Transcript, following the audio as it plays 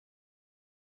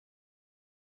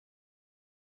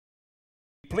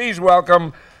Please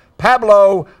welcome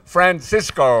Pablo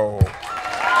Francisco.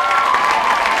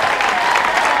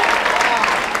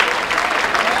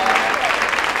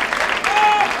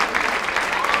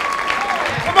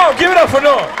 Come on, give it up for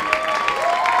Noah.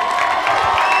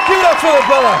 Give it up for the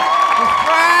brother.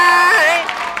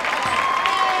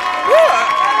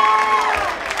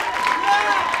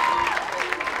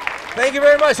 Thank you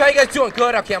very much. How you guys doing?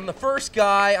 Good. Okay, I'm the first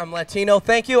guy. I'm Latino.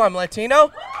 Thank you. I'm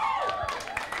Latino.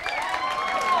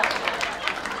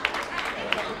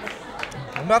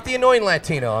 I'm not the annoying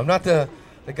Latino. I'm not the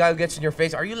guy who gets in your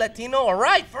face. Are you Latino? All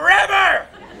right, forever.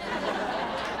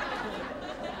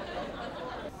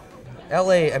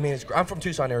 LA, I mean, I'm from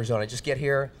Tucson, Arizona. I just get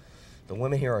here. The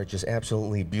women here are just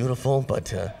absolutely beautiful,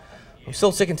 but I'm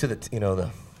still sticking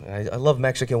to I love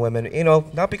Mexican women. You know,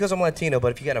 not because I'm Latino,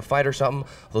 but if you get in a fight or something,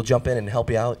 they'll jump in and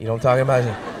help you out. You know what I'm talking about?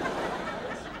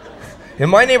 In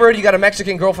my neighborhood, you got a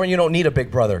Mexican girlfriend, you don't need a big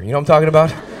brother. You know what I'm talking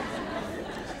about?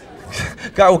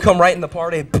 Guy will come right in the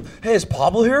party. Hey, is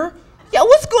Pablo here? Yeah,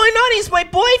 what's going on? He's my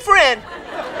boyfriend.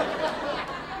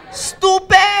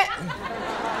 Stupid.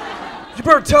 You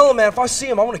better tell him, man. If I see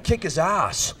him, I want to kick his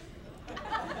ass.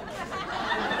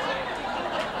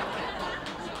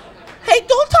 Hey,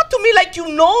 don't talk to me like you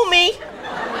know me.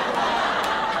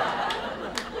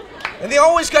 And they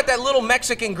always got that little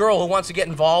Mexican girl who wants to get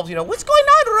involved. You know, what's going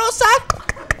on, Rosa?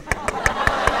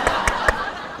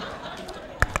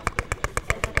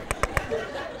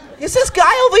 Is this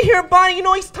guy over here, Bonnie? You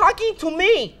know, he's talking to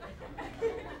me.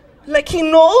 Like he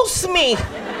knows me.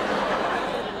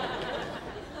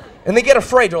 And they get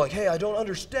afraid. They're like, hey, I don't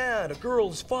understand. A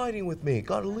girl's fighting with me.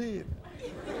 Gotta leave.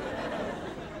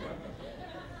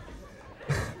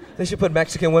 They should put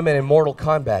Mexican women in Mortal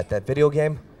Kombat, that video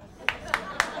game.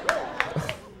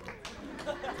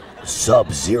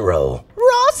 Sub-Zero.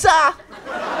 Rosa!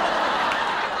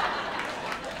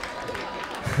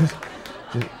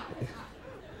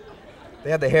 They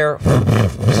had the hair.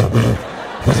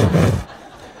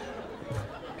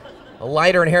 A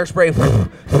lighter and hairspray.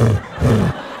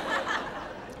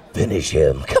 Finish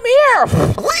him. Come here!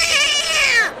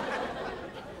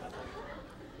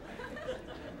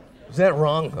 Is that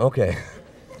wrong? Okay.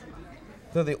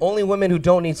 They're the only women who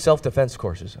don't need self-defense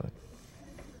courses.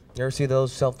 You ever see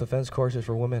those self-defense courses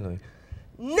for women? Like,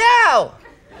 no!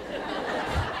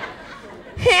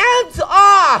 Hands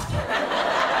off!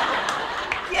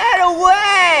 Get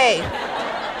away!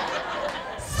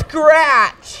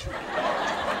 Scratch!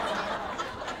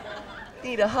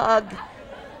 Need a hug.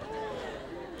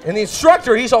 And the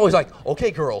instructor, he's always like,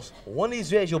 okay, girls, one of these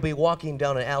days you'll be walking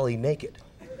down an alley naked.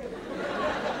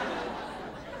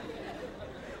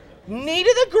 Knee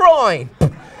to the groin.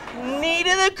 Knee to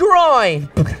the groin.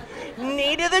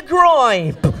 Knee to the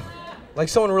groin. Like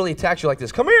someone really attacks you like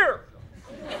this. Come here.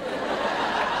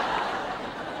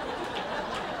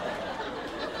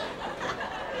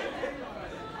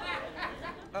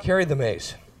 Carry the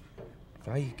mace.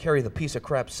 I carry the piece of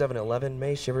crap 7-Eleven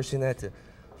mace. You ever seen that? The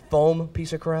foam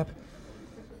piece of crap?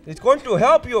 It's going to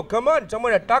help you. Come on.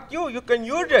 Someone attack you. You can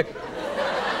use it.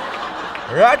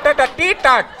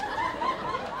 Rat-a-tat-tat.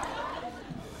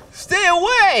 Stay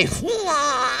away!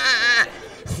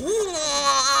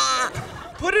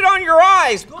 Put it on your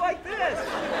eyes. Go like this.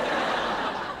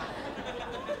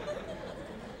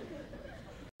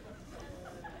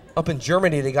 Up in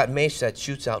Germany, they got mace that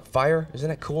shoots out fire. Isn't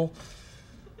that cool?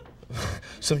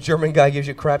 Some German guy gives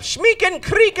you crap. Schmeeken,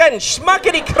 krieken,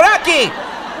 schmackety, cracky.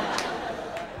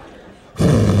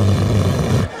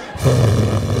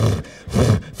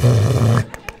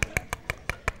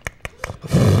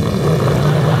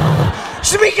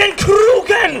 Schmeeken,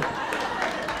 kruken.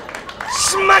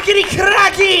 Schmackety,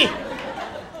 cracky.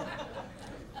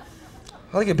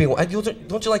 I think it'd be.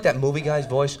 Don't you like that movie guy's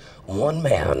voice? One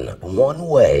man, one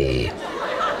way,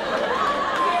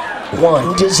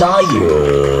 one desire.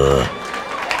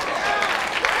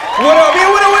 What up? You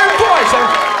want a weird voice, huh?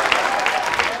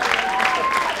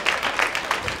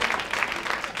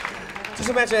 Just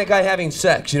imagine that guy having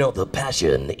sex. You know, the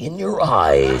passion in your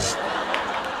eyes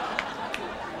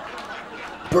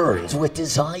burns with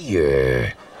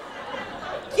desire.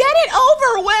 Get it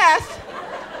over with.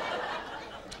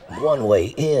 One way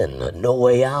in, no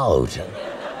way out.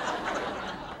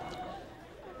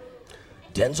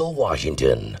 Denzel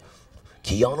Washington,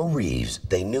 Keanu Reeves,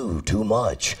 they knew too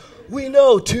much. We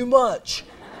know too much.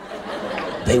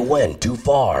 They went too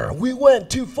far. We went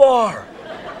too far.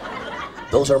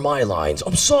 Those are my lines.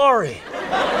 I'm sorry.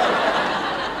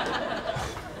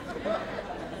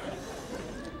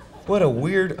 What a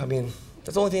weird, I mean,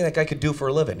 that's the only thing that guy could do for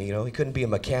a living, you know? He couldn't be a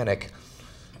mechanic.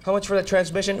 How much for that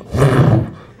transmission?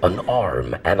 An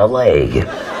arm and a leg.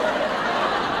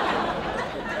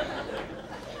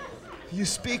 You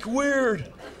speak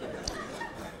weird.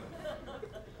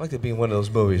 I'd like to be in one of those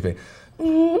movies, man.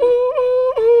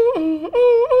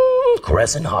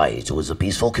 Crescent Heights was a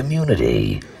peaceful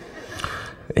community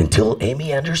until Amy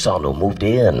Andersano moved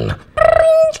in.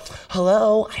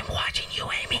 Hello, I'm watching you,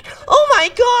 Amy. Oh my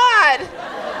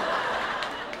God!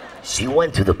 She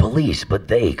went to the police, but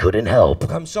they couldn't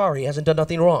help. I'm sorry, he hasn't done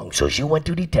nothing wrong. So she went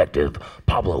to Detective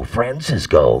Pablo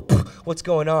Francisco. What's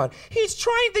going on? He's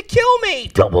trying to kill me!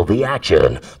 Double the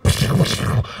action.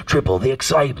 Triple the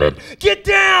excitement. Get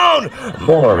down!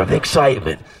 More of the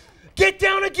excitement. Get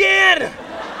down again!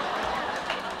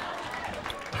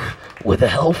 With the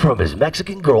help from his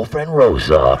Mexican girlfriend,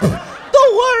 Rosa.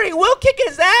 Don't worry, we'll kick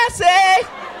his ass, eh?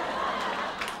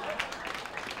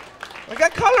 I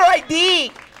got caller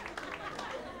ID.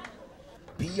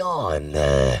 Beyond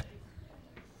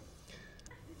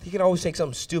He can always take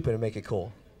something stupid and make it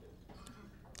cool.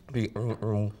 in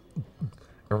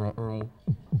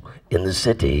the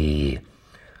city.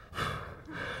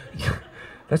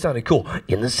 That sounded cool.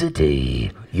 In the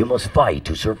city, you must fight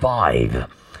to survive.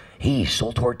 He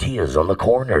sold tortillas on the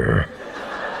corner.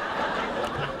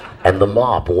 And the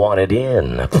mob wanted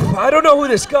in. I don't know who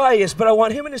this guy is, but I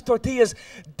want him and his tortillas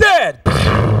dead.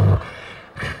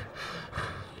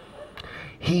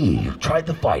 He tried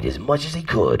to fight as much as he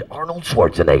could. Arnold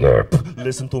Schwarzenegger.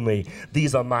 Listen to me.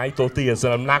 These are my tortillas,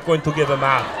 and I'm not going to give them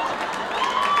out.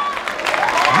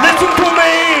 Listen to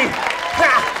me!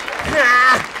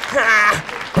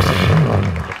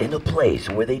 In a place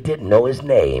where they didn't know his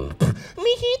name.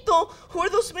 Mijito, who are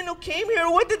those men who came here?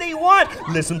 What did they want?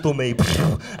 Listen to me,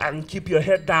 and keep your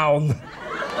head down.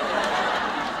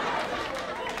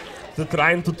 They're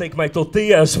trying to take my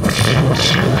tortillas.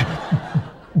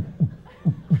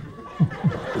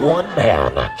 One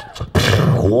man,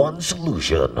 one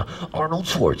solution. Arnold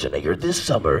Schwarzenegger this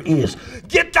summer is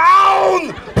Get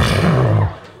down!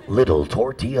 Little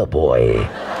Tortilla Boy.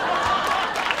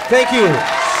 Thank you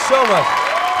so much.